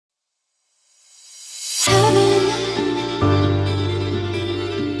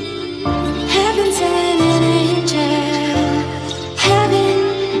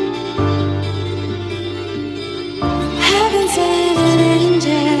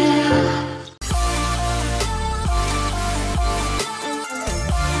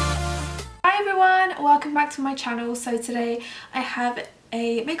my channel. So today I have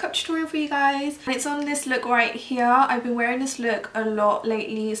a makeup tutorial for you guys, and it's on this look right here. I've been wearing this look a lot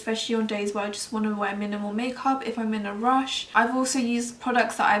lately, especially on days where I just want to wear minimal makeup if I'm in a rush. I've also used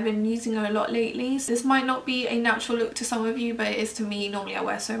products that I've been using a lot lately, so this might not be a natural look to some of you, but it is to me. Normally I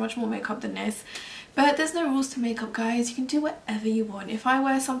wear so much more makeup than this. But there's no rules to makeup, guys. You can do whatever you want. If I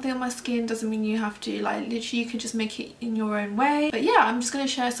wear something on my skin, doesn't mean you have to. Like, literally, you can just make it in your own way. But yeah, I'm just going to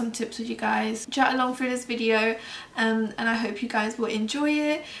share some tips with you guys. Chat along through this video. And I hope you guys will enjoy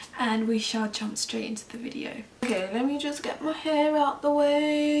it. And we shall jump straight into the video. Okay, let me just get my hair out the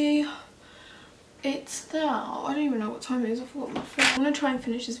way. It's now, I don't even know what time it is. I forgot my phone. I'm going to try and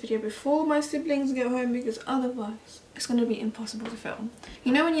finish this video before my siblings get home, because otherwise it's going to be impossible to film.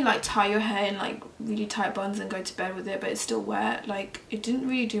 You know when you like tie your hair in like really tight buns and go to bed with it but it's still wet? Like, it didn't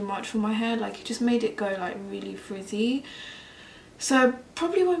really do much for my hair. Like, it just made it go like really frizzy. So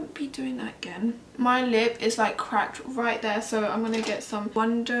probably won't be doing that again. My lip is like cracked right there, so I'm going to get some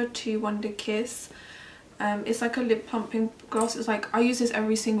Wunderkiss. It's like a lip plumping gloss. It's like, I use this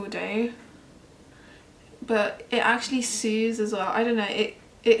every single day, but it actually soothes as well. I don't know,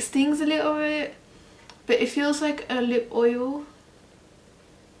 it stings a little bit, but it feels like a lip oil.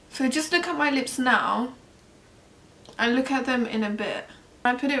 So just look at my lips now and look at them in a bit.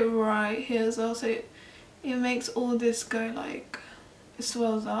 I put it right here as well, so it makes all this go like, it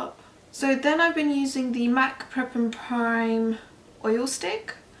swells up. So then I've been using the MAC Prep and Prime oil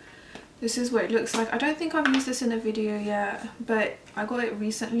stick. This is what it looks like. I don't think I've used this in a video yet, but I got it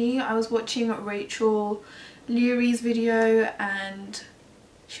recently. I was watching Rachel Leary's video and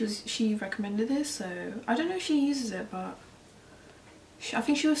she recommended this, so I don't know if she uses it, but I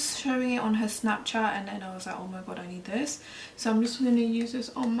think she was showing it on her Snapchat, and then I was like, oh my god, I need this. So I'm just going to use this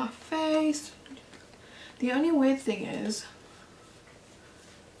on my face. The only weird thing is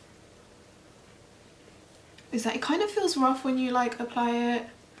that it kind of feels rough when you like apply it.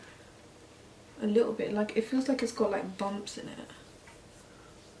 A little bit, like it feels like it's got like bumps in it,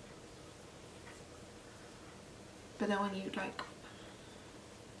 but then when you like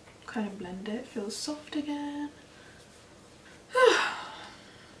kind of blend it, it feels soft again.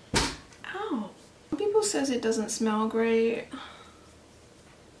 Ow. People says it doesn't smell great.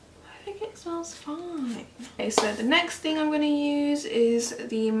 I think it smells fine. Okay, so the next thing I'm going to use is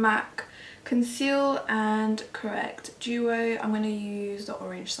the MAC Conceal and Correct Duo. I'm going to use the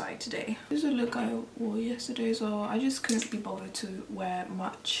orange side today. This is a look I wore yesterday as well. I just couldn't be bothered to wear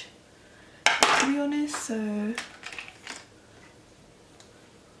much, to be honest, so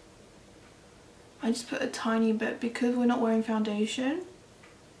I just put a tiny bit because we're not wearing foundation.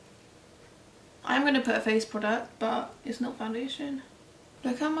 I'm going to put a face product, but it's not foundation.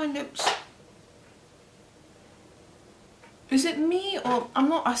 Look at my lips. Is it me, or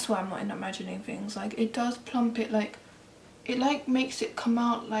I swear I'm not imagining things. Like, it does plump it, like it like makes it come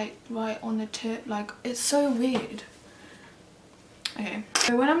out like right on the tip. Like, it's so weird. Okay,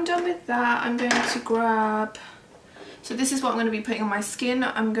 so when I'm done with that, I'm going to grab, so this is what I'm going to be putting on my skin.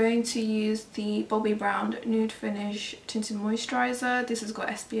 I'm going to use the Bobbi Brown Nude Finish Tinted Moisturiser. This has got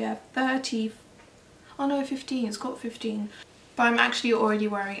SPF 30, oh no, 15, it's got 15. But I'm actually already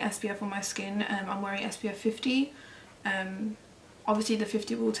wearing SPF on my skin. I'm wearing SPF 50. Obviously the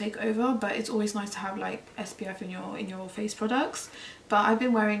 50 will take over, but it's always nice to have like SPF in your face products. But I've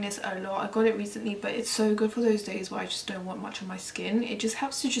been wearing this a lot. I got it recently, but it's so good for those days where I just don't want much on my skin. It just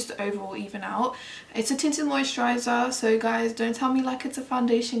helps to just overall even out. It's a tinted moisturizer, so guys, don't tell me like it's a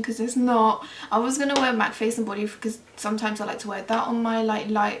foundation, because it's not. I was gonna wear MAC Face and Body because sometimes I like to wear that on my like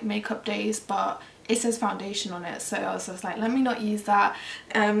light makeup days, but it says foundation on it, so I was just like, let me not use that.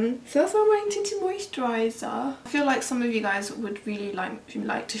 So that's why I'm wearing tinted moisturizer. I feel like some of you guys would really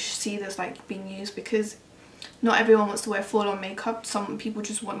like to see this like being used, because not everyone wants to wear full-on makeup. Some people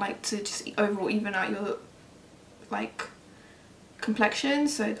just want like to just overall even out your like complexion,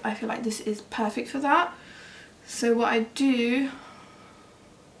 so I feel like this is perfect for that. So what I do,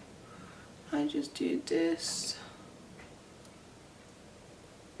 I just do this.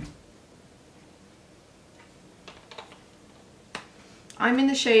 I'm in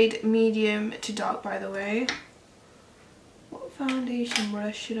the shade medium to dark, by the way. What foundation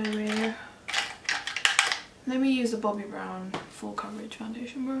brush should I wear? Let me use the Bobbi Brown full coverage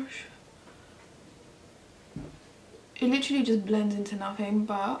foundation brush. It literally just blends into nothing,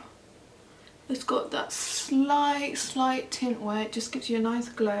 but it's got that slight tint where it just gives you a nice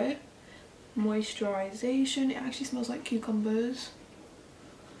glow. Moisturization, it actually smells like cucumbers.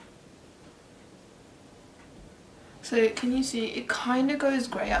 So can you see, it kind of goes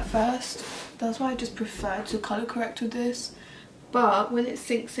grey at first. That's why I just prefer to colour correct with this. but when it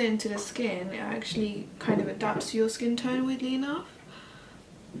sinks into the skin, it actually kind of adapts to your skin tone, weirdly enough.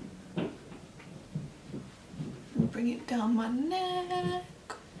 Bring it down my neck.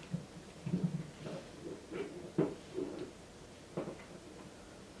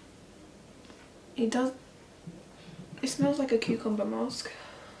 It smells like a cucumber mask.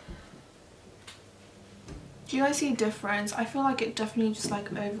 Do you guys see a difference? I feel like it definitely just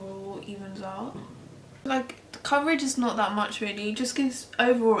like overall evens out. Like the coverage is not that much really, it just gives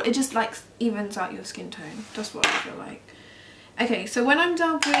overall, it just like evens out your skin tone. That's what I feel like. Okay, so when I'm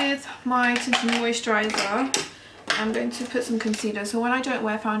done with my tinted moisturiser, I'm going to put some concealer. So when I don't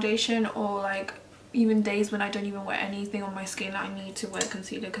wear foundation, or like even days when I don't even wear anything on my skin, I need to wear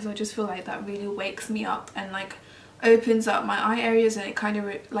concealer because I just feel like that really wakes me up and like opens up my eye areas, and it kind of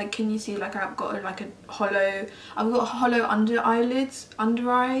like, can you see like I've got hollow under eyelids,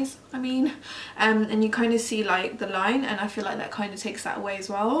 under eyes I mean, and you kind of see like the line, and I feel like that kind of takes that away as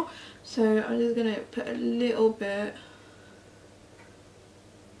well. So I'm just gonna put a little bit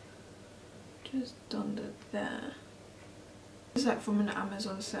just under there. This is like from an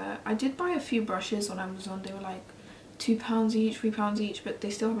Amazon set. I did buy a few brushes on Amazon. They were like £2 each, £3 each, but they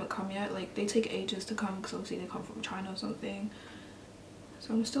still haven't come yet. Like they take ages to come because obviously they come from China or something.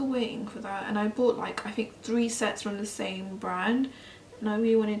 So I'm still waiting for that. And I bought like I think 3 sets from the same brand, and I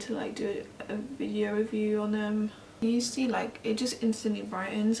really wanted to like do a video review on them. You see like it just instantly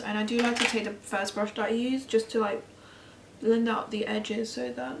brightens, and I do like to take the first brush that I use just to like blend out the edges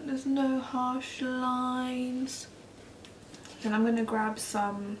so that there's no harsh lines. Then I'm going to grab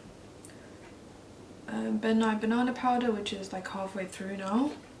some banana powder, which is like halfway through now.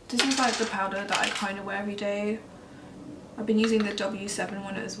 This is like the powder that I kind of wear every day. I've been using the W7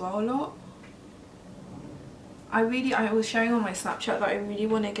 one as well a lot. I was sharing on my Snapchat that I really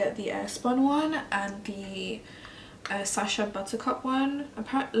want to get the Airspun one and the Sasha Buttercup one.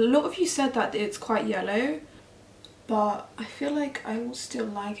 Apparently, a lot of you said that it's quite yellow, but I feel like I will still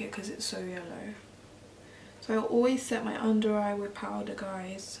like it because it's so yellow. So I always set my under eye with powder,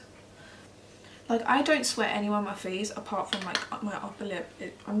 guys. Like I don't sweat anywhere on my face apart from like my upper lip.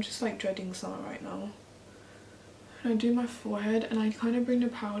 I'm just like dreading summer right now. And I do my forehead, and I kind of bring the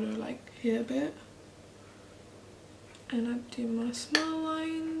powder like here a bit, and I do my smile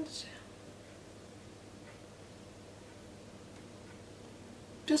lines.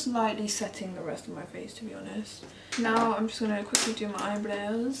 Just lightly setting the rest of my face, to be honest. Now I'm just going to quickly do my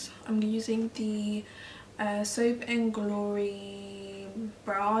eyebrows. I'm using the Soap and Glory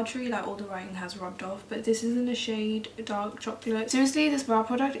brow archery that all the writing has rubbed off, but this is in the shade Dark Chocolate. Seriously, this brow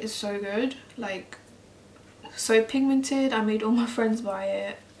product is so good, like so pigmented. I made all my friends buy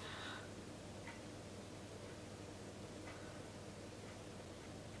it.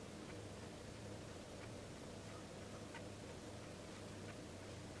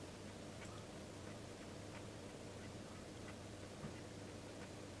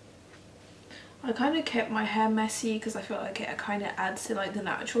 I kind of kept my hair messy because I feel like it kind of adds to like the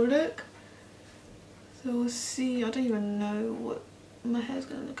natural look. So we'll see. I don't even know what my hair's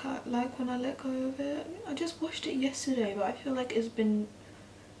gonna look like when I let go of it. I just washed it yesterday, but I feel like it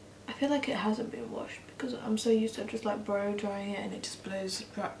hasn't been washed because I'm so used to just like blow drying it, and it just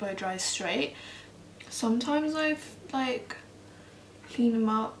blow dries straight. Sometimes I've like cleaned them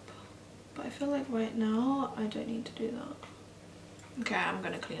up, but I feel like right now I don't need to do that. Okay, I'm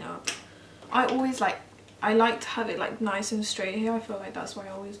gonna clean up. I like to have it like nice and straight here. I feel like that's why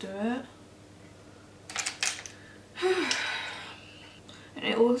I always do it. And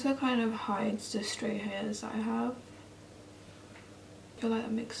it also kind of hides the stray hairs that I have. I feel like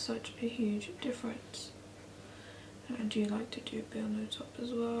that makes such a huge difference. And I do like to do a bit on the top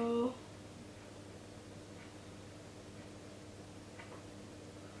as well.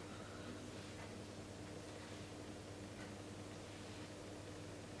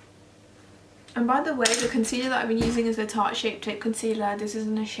 And by the way, the concealer that I've been using is the Tarte Shape Tape Concealer. This is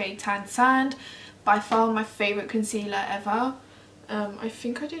in the shade Tan Sand. By far my favourite concealer ever. I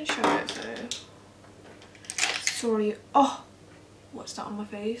think I didn't show it though. Sorry. Oh! What's that on my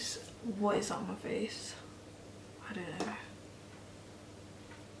face? What is that on my face? I don't know.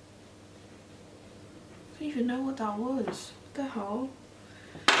 I don't even know what that was. What the hell?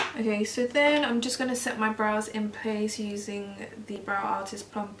 Okay, so then I'm just going to set my brows in place using the Brow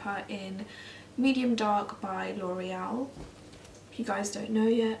Artist Plumper in Medium Dark by L'Oreal. If you guys don't know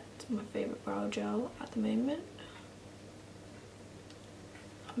yet, it's my favourite brow gel at the moment.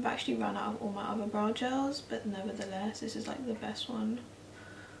 I've actually run out of all my other brow gels, but nevertheless, this is like the best one.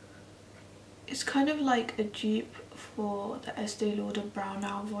 It's kind of like a dupe for the Estee Lauder Brow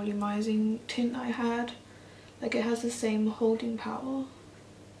Now volumizing tint I had. Like it has the same holding power.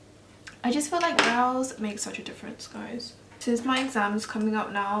 I just feel like brows make such a difference, guys. Since my exam is coming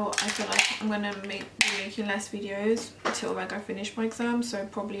up now, I feel like I'm gonna be making less videos until like I finish my exam. So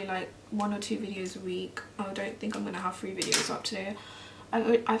probably like 1 or 2 videos a week. I don't think I'm gonna have 3 videos up today.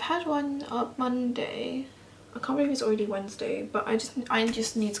 I've had one up Monday. I can't believe it's already Wednesday, but I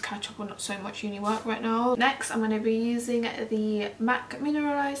just need to catch up on so much uni work right now. Next, I'm going to be using the MAC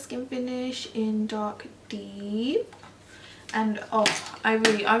Mineralize Skin Finish in Dark Deep. And oh, I've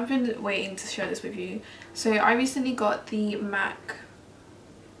been waiting to share this with you. So I recently got the MAC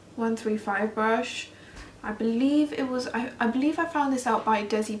 135 brush. I believe it was, I believe I found this out by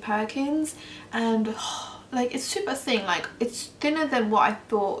Desi Perkins, and like it's super thin. Like it's thinner than what I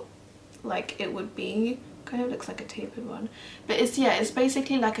thought like it would be. Kind of looks like a tapered one, but it's, yeah, it's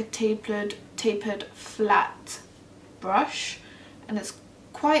basically like a tapered flat brush, and it's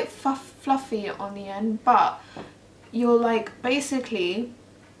quite fluffy on the end, but you're like basically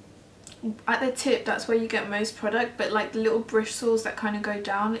at the tip, that's where you get most product, but like the little bristles that kind of go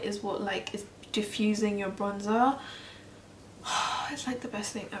down is what like is diffusing your bronzer. It's like the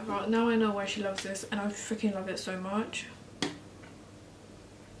best thing ever. Now I know why she loves this, and I freaking love it so much.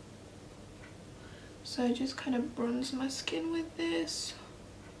 So I just kind of bronze my skin with this.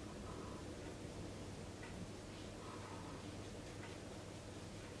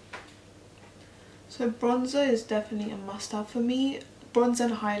 So bronzer is definitely a must-have for me. Bronzer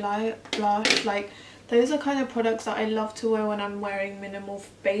and highlight, blush, like those are kind of products that I love to wear when I'm wearing minimal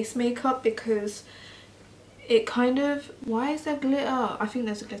base makeup, because it kind of... Why is there glitter? I think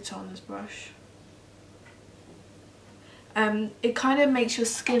there's a glitter on this brush. It kind of makes your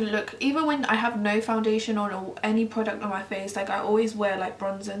skin look, even when I have no foundation on or any product on my face, like I always wear like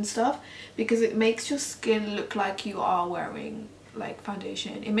bronzer and stuff, because it makes your skin look like you are wearing like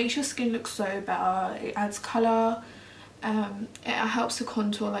foundation. It makes your skin look so better. It adds colour. It helps to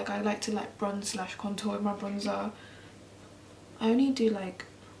contour. Like I like to like bronze / contour with my bronzer. I only do like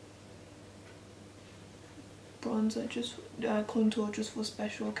bronzer, just contour just for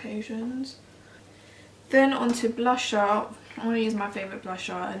special occasions. Then onto blusher. I'm going to use my favourite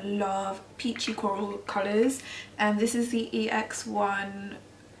blusher. I love peachy coral colours, and this is the EX1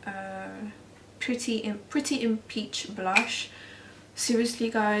 Pretty in Peach blush. Seriously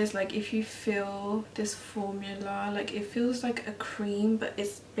guys, like if you feel this formula, like it feels like a cream, but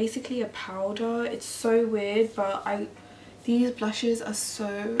it's basically a powder. It's so weird, but these blushes are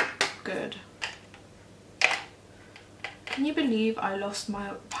so good. Can you believe I lost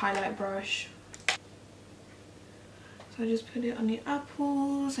my highlight brush? So I just put it on the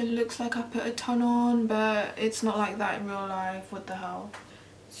apples. It looks like I put a ton on, but it's not like that in real life. What the hell?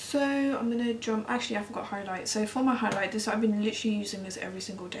 So I'm gonna jump. Actually, I forgot highlight. So for my highlight, I've been literally using this every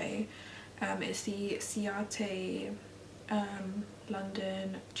single day. It's the Ciate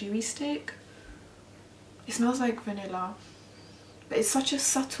London Dewy Stick. It smells like vanilla, but it's such a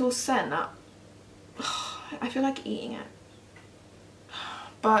subtle scent that I feel like eating it.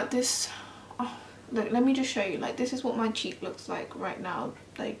 But this, look, let me just show you. Like this is what my cheek looks like right now.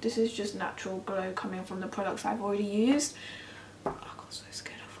 Like this is just natural glow coming from the products I've already used. Oh, I got so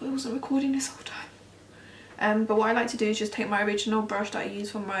scared. I thought I wasn't recording this whole time. But what I like to do is just take my original brush that I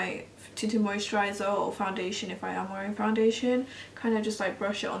use for my tinted moisturiser or foundation, if I am wearing foundation, kind of just like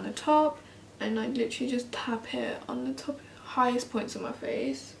brush it on the top, and I literally just tap it on the top highest points of my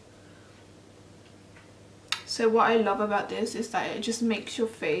face. So what I love about this is that it just makes your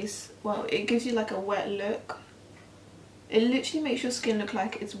face, well, it gives you like a wet look. It literally makes your skin look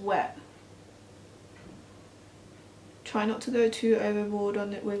like it's wet. Try not to go too overboard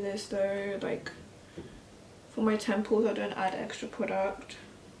on it with this though. Like for my temples I don't add extra product,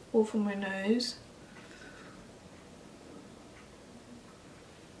 or for my nose.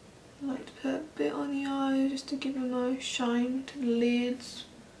 I like to put a bit on the eye just to give a nice shine to the lids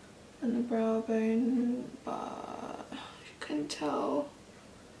and the brow bone, but you can tell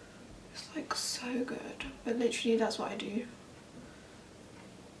it's like so good. But literally that's what I do.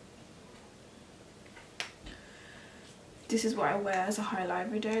 This is what I wear as a highlight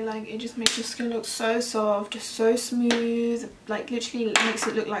every day. Like it just makes your skin look so soft, just so smooth. Like literally makes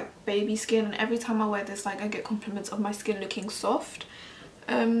it look like baby skin, and every time I wear this, like I get compliments of my skin looking soft.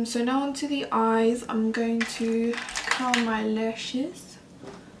 So now onto the eyes. I'm going to curl my lashes.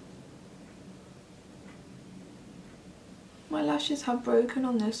 My lashes have broken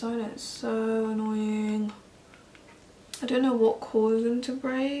on this side. It's so annoying. I don't know what caused them to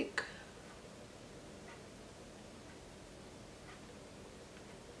break.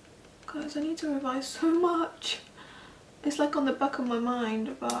 Guys, I need to revise so much. It's like on the back of my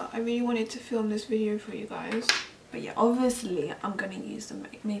mind, but I really wanted to film this video for you guys. But yeah, obviously I'm gonna use the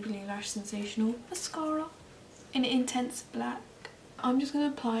Maybelline Lash Sensational mascara in Intense Black. I'm just gonna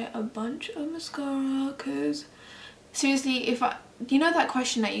apply a bunch of mascara because seriously, if you know that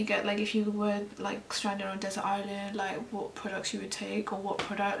question that you get, like if you were like stranded on a desert island, like what products you would take or what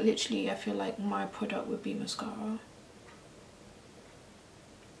product, literally I feel like my product would be mascara.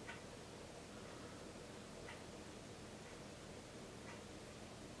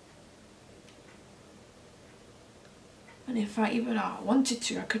 And if I even wanted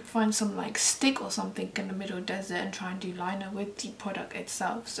to, I could find some like stick or something in the middle desert and try and do liner with the product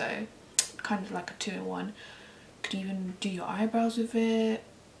itself. So kind of like a 2-in-1. Could even do your eyebrows with it,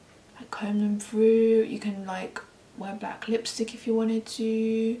 like comb them through. You can like wear black lipstick if you wanted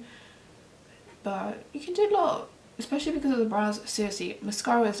to. But you can do a lot, especially because of the brows. Seriously,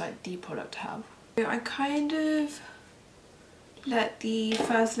 mascara is like the product to have. So I kind of let the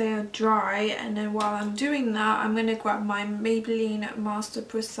first layer dry, and then while I'm doing that, I'm going to grab my Maybelline Master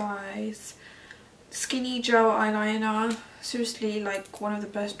Precise Skinny Gel Eyeliner. Seriously, like one of the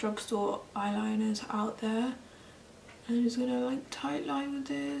best drugstore eyeliners out there. And I'm just going to like tight line with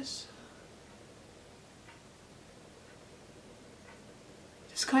this.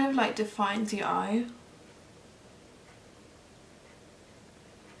 Just kind of like defines the eye.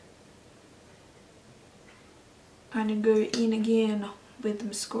 And then go in again with the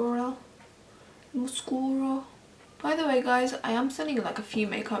mascara. By the way guys, I am sending like a few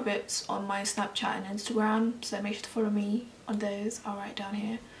makeup bits on my Snapchat and Instagram, so make sure to follow me on those. I'll write down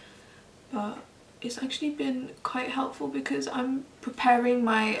here. But it's actually been quite helpful because I'm preparing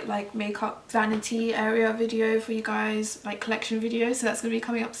my like makeup vanity area video for you guys, like collection video, so that's going to be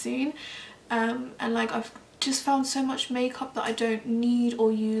coming up soon. And like I've just found so much makeup that I don't need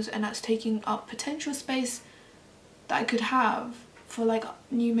or use, and that's taking up potential space that I could have for like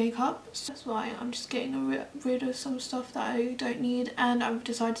new makeup. So that's why I'm just getting rid of some stuff that I don't need, and I've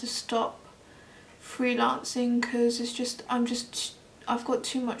decided to stop freelancing because it's just I've got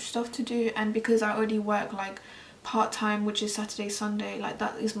too much stuff to do, and because I already work like part-time, which is Saturday, Sunday, like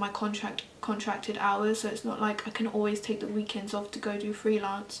that is my contracted hours, so it's not like I can always take the weekends off to go do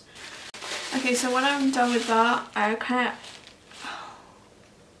freelance. Okay, so when I'm done with that, I can't,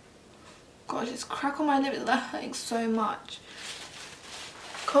 God, it's crack on my lip, that hurting so much.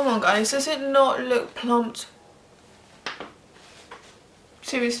 Come on guys, does it not look plumped?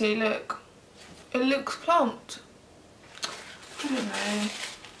 Seriously, look. It looks plumped. I don't know.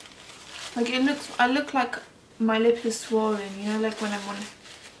 Like it looks, I look like my lip is swollen, you know, like when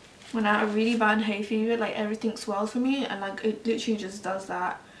I have a really bad hay fever, like everything swells for me, and like it literally just does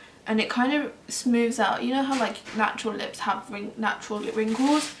that. And it kind of smooths out. You know how like natural lips have natural lip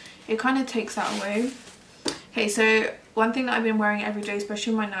wrinkles? It kind of takes that away. Okay, so one thing that I've been wearing every day,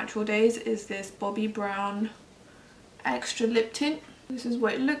 especially on my natural days, is this Bobbi Brown Extra Lip Tint. This is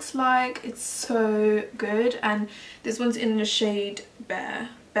what it looks like. It's so good, and this one's in the shade Bear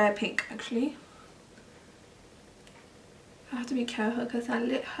Pink actually. I have to be careful because that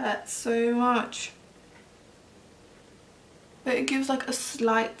lip hurts so much. But it gives like a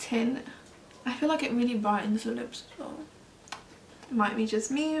slight tint. I feel like it really brightens the lips as well. It might be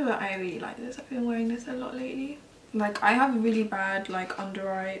just me, but I really like this. I've been wearing this a lot lately. Like I have really bad like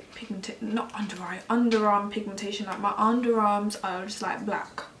underarm pigmentation. Like my underarms are just like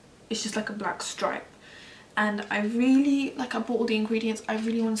black. It's just like a black stripe. And I really, like I bought all the ingredients. I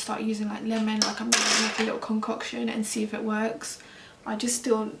really want to start using like lemon. Like I'm gonna make a little concoction and see if it works. I just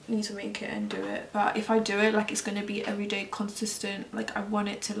still need to make it and do it. But if I do it, like it's gonna be everyday consistent. Like I want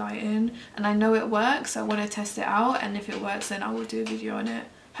it to lighten, and I know it works. I want to test it out, and if it works then I will do a video on it.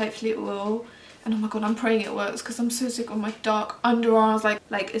 Hopefully it will. And oh my god, I'm praying it works because I'm so sick of my dark underarms.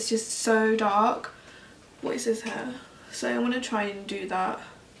 Like it's just so dark. What is this hair? So I'm gonna try and do that.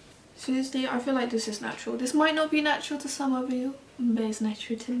 Seriously, I feel like this is natural. This might not be natural to some of you, but it's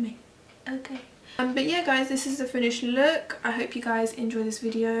natural to me. Okay. But yeah guys, this is the finished look. I hope you guys enjoy this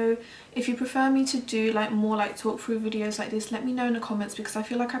video. If you prefer me to do like more like talk through videos like this, let me know in the comments, because I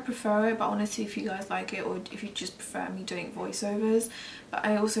feel like I prefer it, but I want to see if you guys like it, or if you just prefer me doing voiceovers. But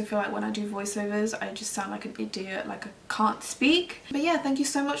I also feel like when I do voiceovers I just sound like an idiot, like I can't speak. But yeah, thank you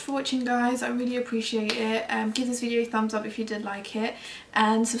so much for watching guys. I really appreciate it. Give this video a thumbs up if you did like it,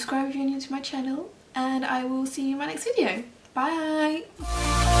 and subscribe if you're new to my channel, and I will see you in my next video. Bye.